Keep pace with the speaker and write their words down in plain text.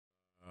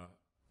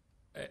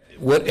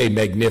what a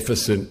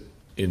magnificent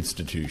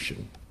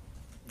institution,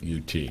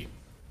 UT.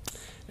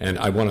 And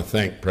I want to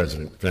thank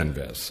President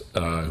Fenves,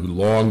 who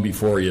long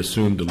before he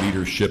assumed the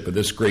leadership of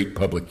this great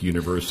public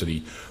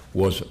university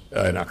was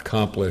an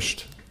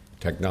accomplished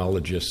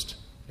technologist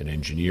and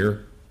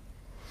engineer.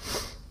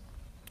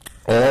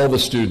 All the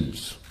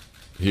students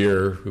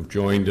here who've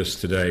joined us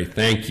today,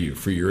 thank you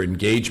for your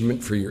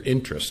engagement, for your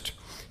interest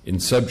in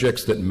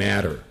subjects that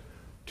matter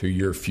to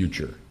your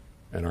future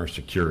and our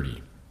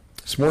security.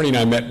 This morning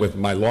I met with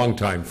my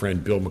longtime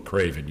friend Bill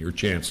McRaven, your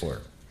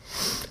chancellor,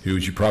 who,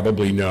 as you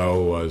probably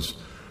know,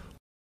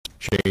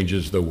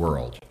 changes the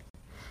world.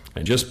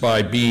 And just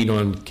by being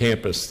on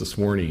campus this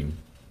morning,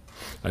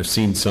 I've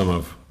seen some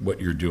of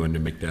what you're doing to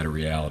make that a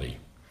reality.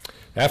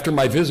 After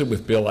my visit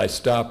with Bill, I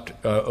stopped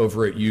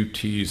over at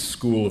UT's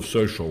School of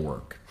Social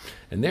Work.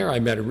 And there I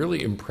met a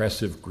really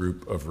impressive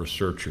group of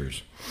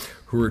researchers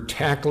who are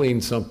tackling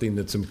something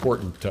that's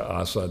important to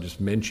us. I'll just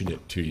mention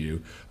it to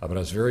you, but I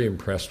was very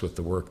impressed with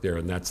the work there,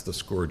 and that's the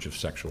scourge of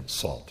sexual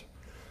assault,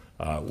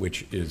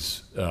 which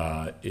is,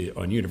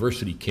 on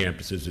university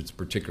campuses, it's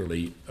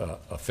particularly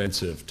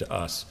offensive to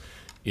us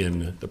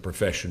in the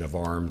profession of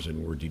arms,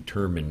 and we're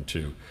determined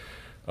to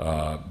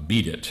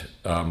beat it.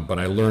 But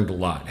I learned a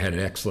lot, had an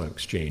excellent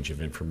exchange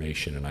of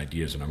information and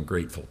ideas, and I'm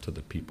grateful to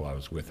the people I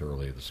was with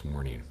earlier this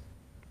morning.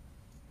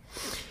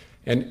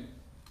 And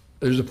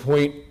there's a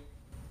point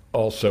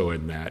also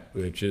in that,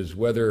 which is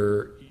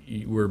whether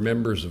we're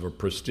members of a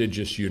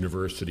prestigious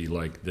university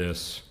like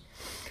this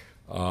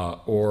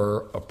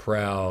or a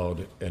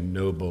proud and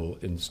noble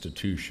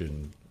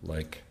institution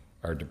like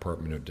our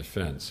Department of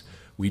Defense,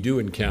 we do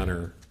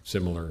encounter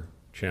similar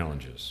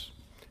challenges.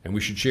 And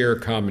we should share a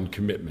common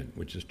commitment,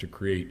 which is to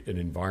create an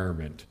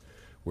environment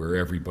where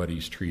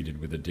everybody's treated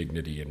with the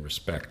dignity and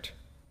respect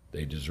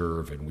they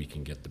deserve, and we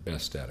can get the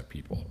best out of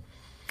people.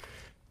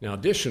 Now,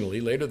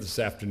 additionally, later this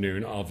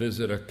afternoon, I'll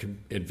visit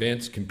an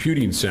advanced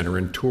computing center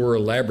and tour a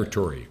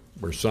laboratory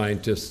where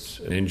scientists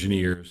and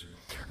engineers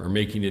are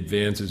making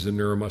advances in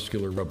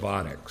neuromuscular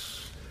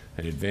robotics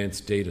and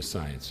advanced data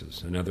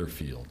sciences and other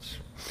fields.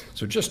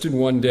 So just in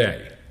one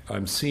day,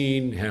 I'm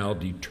seeing how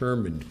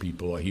determined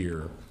people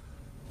here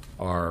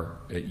are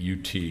at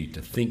UT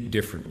to think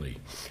differently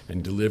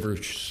and deliver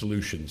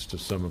solutions to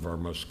some of our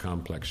most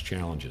complex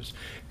challenges.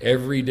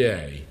 Every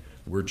day,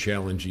 we're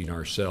challenging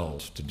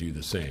ourselves to do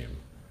the same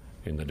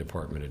in the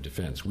Department of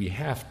Defense. We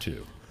have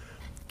to,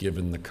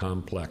 given the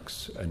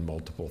complex and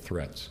multiple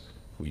threats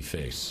we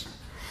face.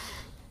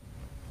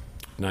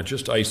 Not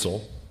just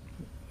ISIL,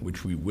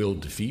 which we will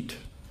defeat,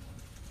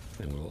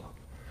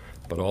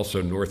 but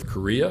also North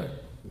Korea,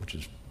 which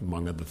is,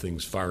 among other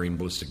things, firing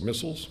ballistic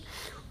missiles,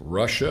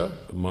 Russia,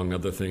 among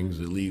other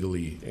things,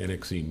 illegally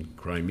annexing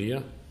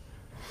Crimea,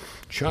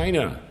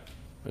 China,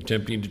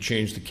 attempting to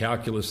change the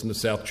calculus in the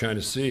South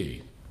China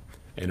Sea,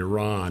 and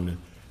Iran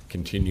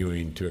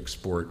continuing to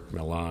export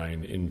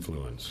malign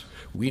influence.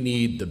 We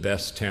need the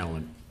best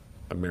talent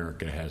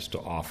America has to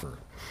offer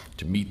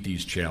to meet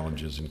these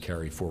challenges and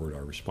carry forward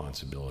our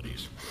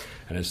responsibilities.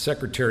 And as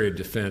Secretary of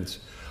Defense,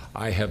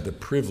 I have the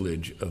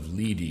privilege of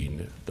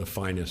leading the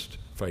finest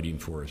fighting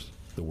force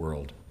the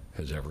world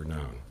has ever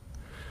known.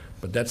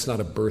 But that's not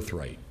a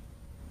birthright.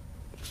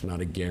 It's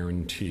not a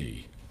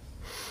guarantee.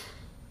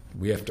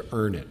 We have to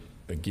earn it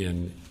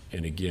again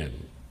and again.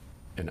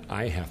 And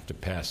I have to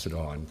pass it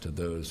on to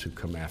those who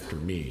come after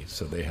me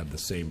so they have the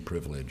same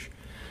privilege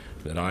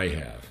that I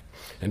have.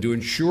 And to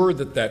ensure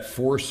that that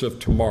force of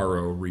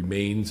tomorrow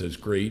remains as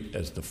great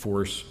as the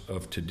force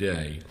of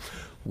today,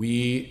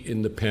 we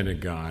in the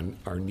Pentagon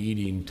are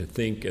needing to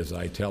think, as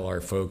I tell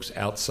our folks,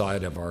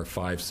 outside of our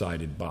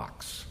five-sided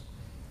box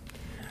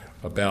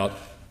about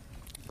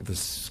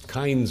the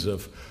kinds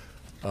of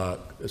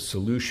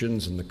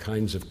solutions and the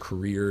kinds of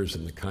careers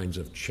and the kinds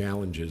of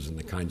challenges and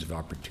the kinds of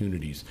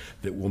opportunities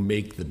that will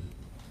make the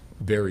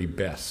very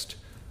best,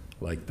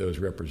 like those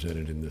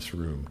represented in this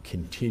room,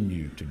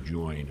 continue to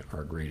join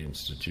our great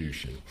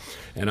institution.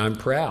 And I'm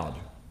proud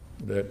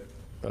that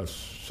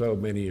so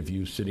many of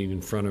you sitting in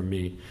front of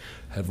me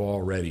have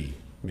already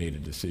made a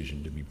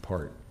decision to be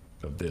part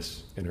of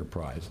this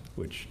enterprise,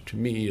 which to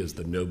me is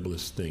the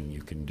noblest thing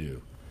you can do.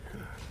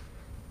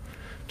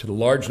 To the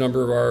large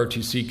number of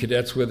ROTC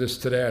cadets with us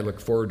today, I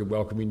look forward to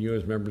welcoming you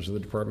as members of the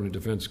Department of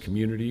Defense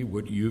community.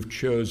 What you've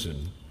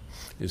chosen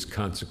is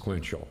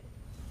consequential,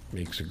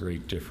 makes a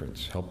great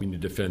difference, helping to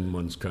defend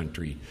one's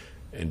country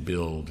and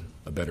build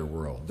a better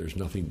world. There's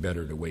nothing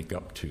better to wake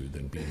up to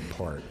than being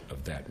part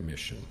of that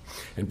mission.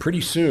 And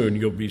pretty soon,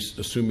 you'll be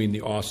assuming the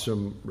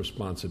awesome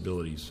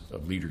responsibilities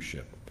of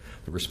leadership,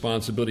 the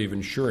responsibility of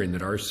ensuring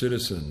that our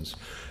citizens,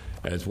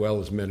 as well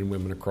as men and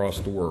women across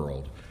the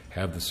world,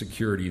 have the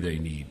security they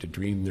need to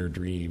dream their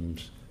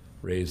dreams,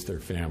 raise their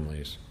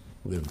families,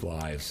 live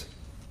lives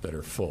that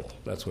are full.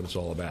 That's what it's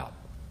all about.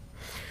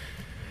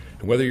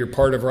 And whether you're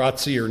part of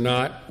ROTC or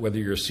not, whether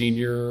you're a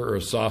senior or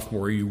a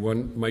sophomore, you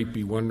might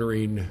be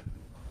wondering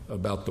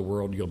about the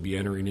world you'll be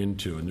entering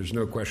into, and there's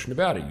no question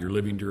about it. You're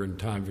living during a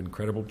time of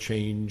incredible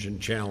change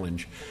and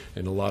challenge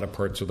in a lot of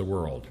parts of the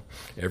world.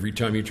 Every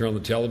time you turn on the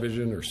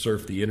television or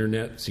surf the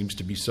internet, seems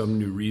to be some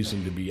new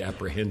reason to be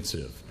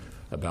apprehensive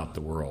about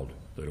the world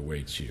that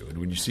awaits you. And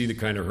when you see the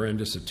kind of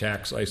horrendous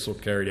attacks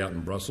ISIL carried out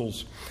in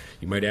Brussels,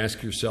 you might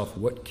ask yourself,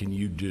 what can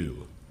you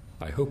do?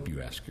 I hope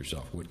you ask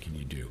yourself, what can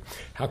you do?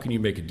 How can you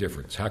make a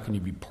difference? How can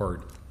you be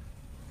part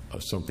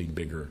of something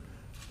bigger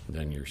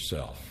than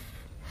yourself?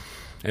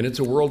 And it's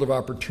a world of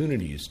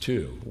opportunities,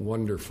 too.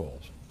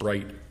 Wonderful,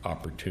 bright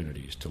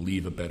opportunities to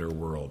leave a better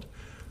world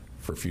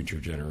for future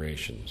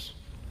generations.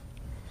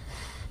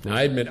 Now,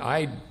 I admit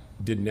I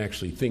didn't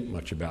actually think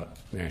much about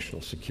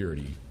national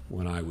security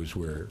when I was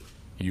where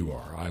you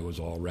are. I was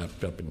all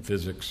wrapped up in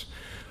physics,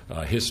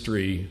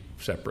 history,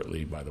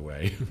 separately, by the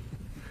way.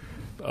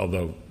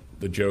 Although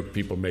the joke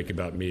people make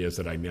about me is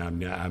that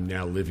I'm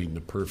now living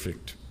the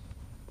perfect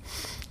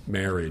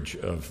marriage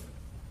of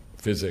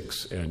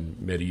physics and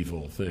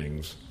medieval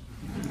things.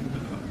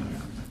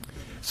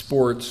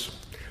 Sports.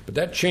 But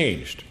that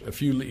changed a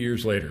few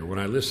years later when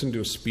I listened to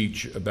a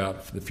speech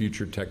about the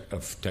future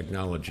of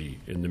technology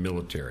in the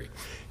military.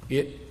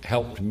 It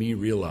helped me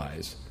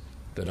realize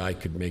that I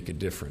could make a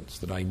difference,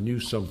 that I knew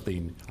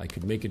something, I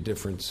could make a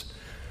difference,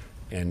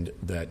 and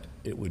that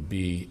it would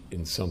be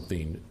in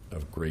something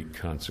of great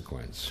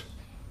consequence.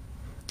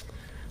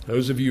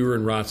 Those of you who are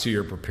in ROTC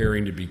are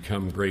preparing to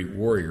become great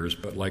warriors,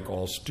 but like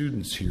all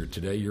students here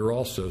today, you're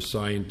also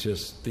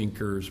scientists,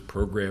 thinkers,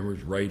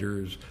 programmers,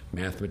 writers,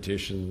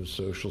 mathematicians,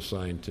 social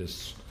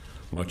scientists,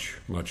 much,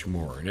 much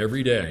more. And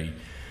every day,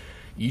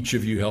 each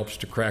of you helps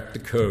to crack the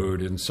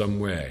code in some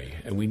way,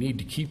 and we need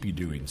to keep you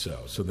doing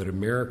so that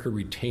America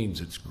retains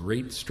its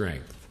great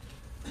strength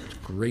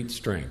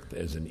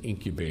as an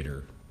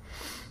incubator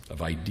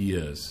of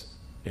ideas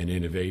and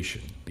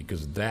innovation,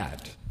 because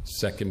that,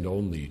 second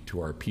only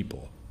to our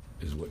people,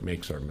 is what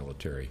makes our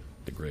military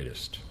the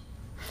greatest.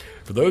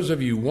 For those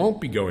of you who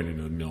won't be going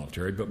into the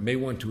military but may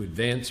want to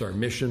advance our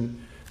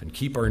mission and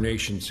keep our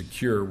nation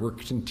secure, we're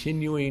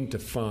continuing to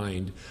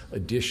find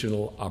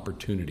additional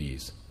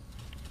opportunities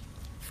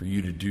for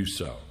you to do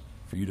so,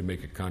 for you to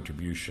make a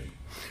contribution.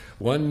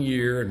 1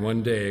 year and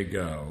 1 day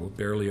ago,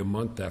 barely a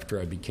month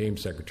after I became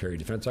Secretary of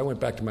Defense, I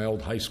went back to my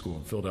old high school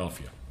in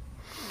Philadelphia,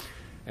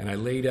 and I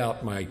laid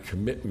out my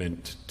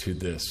commitment to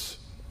this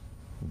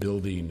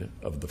building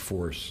of the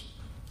force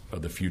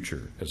of the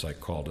future, as I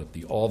called it,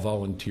 the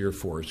all-volunteer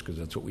force, because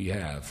that's what we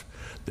have,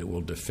 that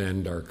will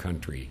defend our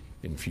country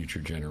in future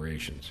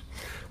generations.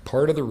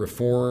 Part of the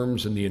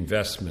reforms and the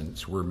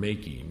investments we're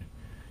making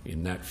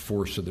in that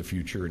Force of the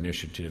Future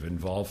initiative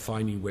involve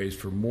finding ways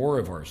for more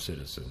of our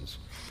citizens,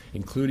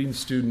 including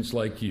students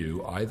like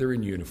you, either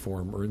in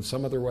uniform or in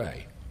some other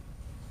way,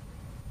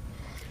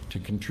 to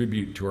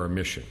contribute to our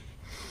mission.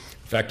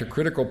 In fact, a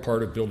critical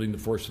part of building the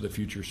Force of the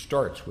Future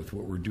starts with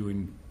what we're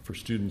doing for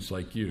students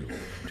like you,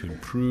 to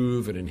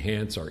improve and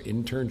enhance our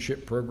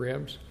internship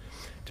programs,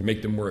 to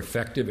make them more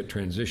effective at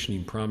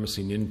transitioning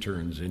promising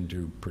interns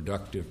into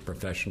productive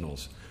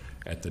professionals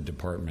at the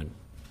Department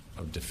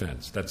of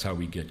Defense. That's how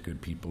we get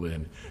good people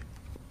in,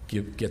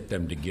 get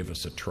them to give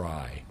us a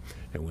try.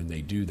 And when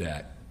they do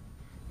that,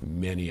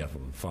 many of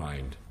them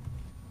find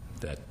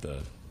that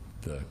the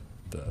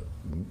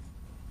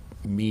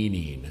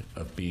meaning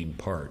of being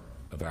part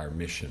of our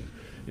mission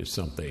is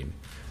something,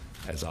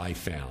 as I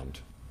found,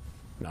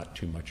 not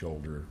too much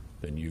older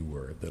than you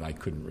were, that I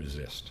couldn't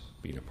resist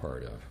being a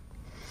part of.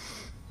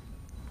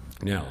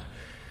 Now,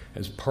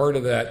 as part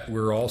of that,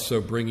 we're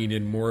also bringing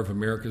in more of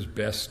America's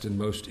best and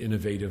most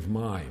innovative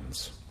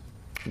minds.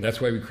 And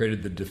that's why we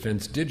created the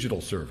Defense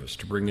Digital Service,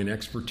 to bring in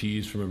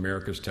expertise from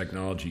America's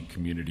technology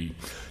community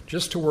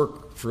just to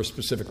work for a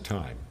specific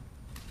time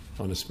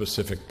on a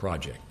specific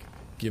project.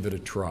 Give it a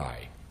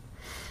try.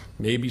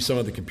 Maybe some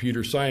of the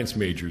computer science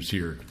majors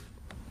here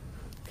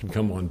can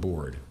come on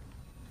board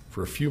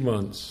for a few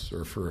months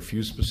or for a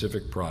few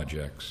specific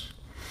projects.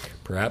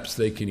 Perhaps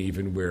they can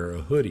even wear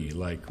a hoodie,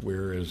 like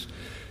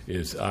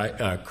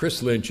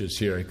Chris Lynch is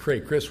here.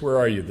 Hey, Chris, where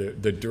are you?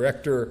 The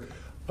director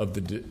of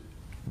the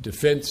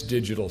Defense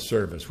Digital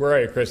Service. Where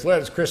are you, Chris?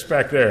 There's Chris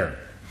back there.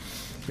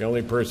 The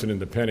only person in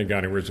the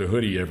Pentagon who wears a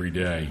hoodie every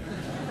day.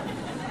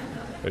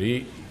 But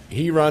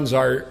he runs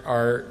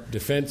our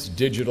Defense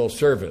Digital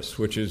Service,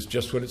 which is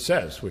just what it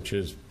says, which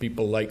is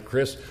people like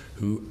Chris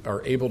who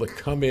are able to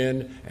come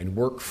in and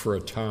work for a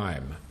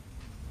time.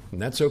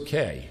 And that's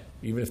okay,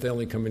 even if they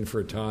only come in for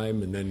a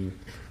time and then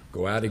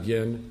go out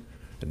again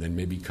and then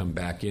maybe come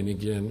back in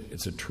again.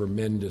 It's a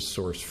tremendous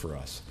source for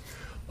us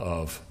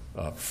of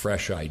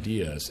fresh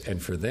ideas, and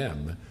for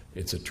them,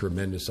 it's a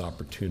tremendous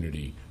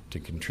opportunity to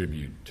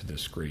contribute to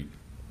this great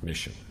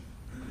mission.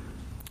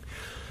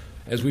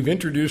 As we've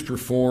introduced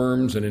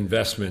reforms and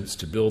investments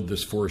to build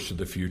this force of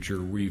the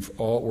future,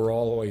 we're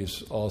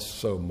always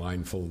also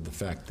mindful of the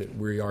fact that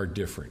we are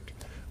different.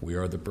 We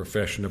are the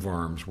profession of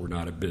arms. We're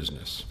not a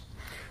business.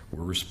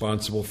 We're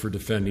responsible for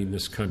defending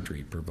this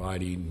country,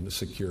 providing the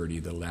security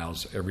that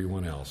allows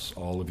everyone else,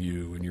 all of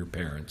you and your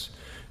parents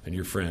and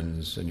your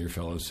friends and your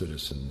fellow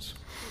citizens,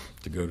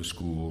 to go to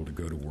school, to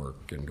go to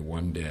work, and to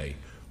one day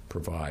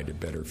provide a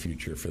better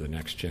future for the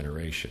next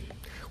generation.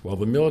 While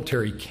the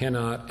military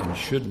cannot and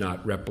should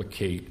not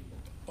replicate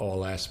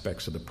all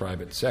aspects of the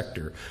private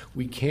sector,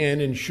 we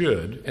can and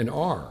should and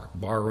are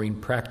borrowing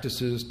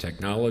practices,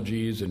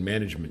 technologies, and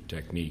management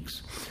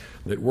techniques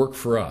that work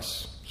for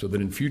us so that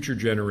in future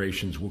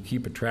generations we'll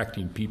keep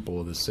attracting people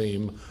of the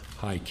same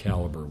high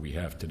caliber we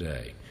have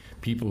today.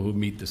 People who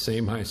meet the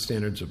same high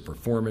standards of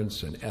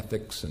performance and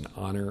ethics and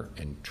honor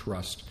and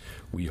trust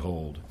we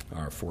hold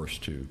our force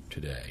to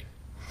today.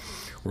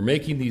 We're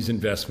making these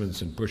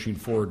investments and pushing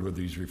forward with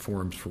these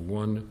reforms for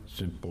one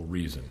simple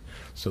reason,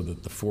 so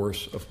that the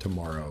force of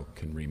tomorrow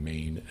can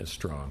remain as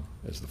strong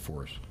as the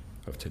force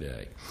of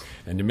today.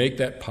 And to make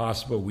that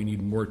possible, we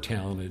need more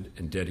talented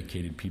and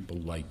dedicated people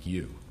like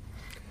you,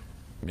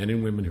 men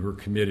and women who are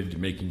committed to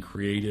making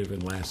creative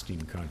and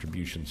lasting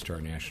contributions to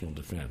our national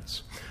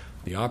defense.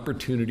 The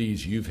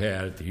opportunities you've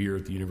had here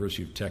at the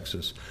University of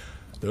Texas,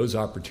 those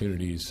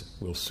opportunities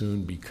will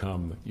soon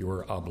become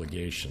your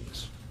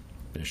obligations.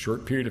 In a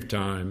short period of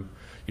time,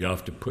 you'll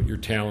have to put your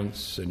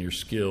talents and your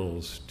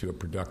skills to a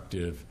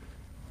productive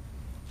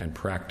and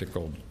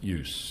practical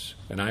use.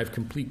 And I have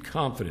complete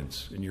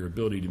confidence in your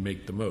ability to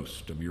make the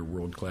most of your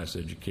world-class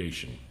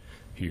education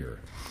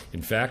here.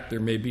 In fact, there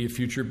may be a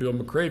future Bill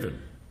McRaven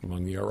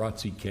among the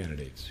ROTC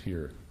candidates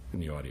here in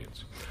the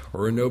audience,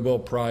 or a Nobel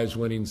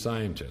Prize-winning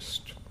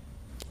scientist,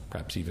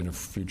 perhaps even a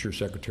future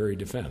Secretary of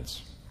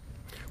Defense.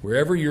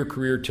 Wherever your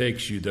career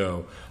takes you,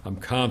 though, I'm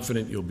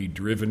confident you'll be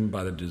driven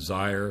by the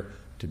desire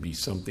to be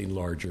something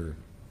larger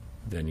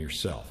than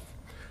yourself.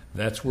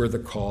 That's where the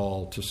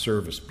call to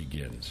service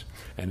begins.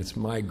 And it's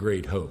my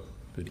great hope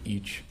that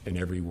each and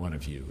every one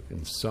of you,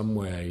 in some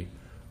way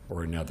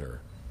or another,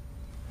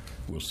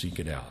 will seek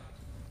it out.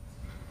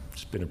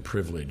 It's been a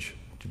privilege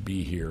to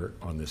be here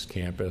on this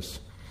campus,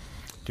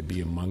 to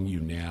be among you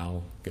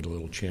now, get a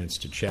little chance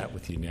to chat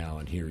with you now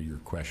and hear your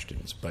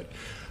questions. But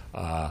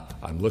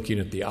I'm looking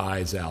at the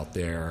eyes out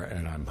there,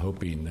 and I'm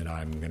hoping that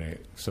I'm going to,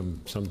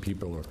 some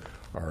people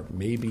are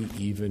maybe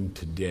even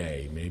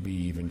today, maybe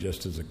even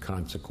just as a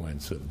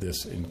consequence of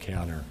this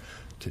encounter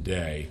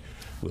today,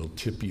 will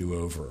tip you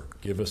over.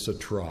 Give us a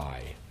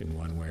try in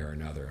one way or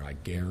another. I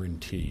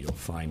guarantee you'll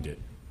find it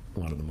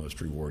one of the most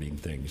rewarding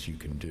things you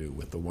can do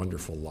with the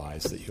wonderful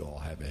lives that you all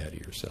have ahead of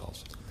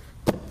yourselves.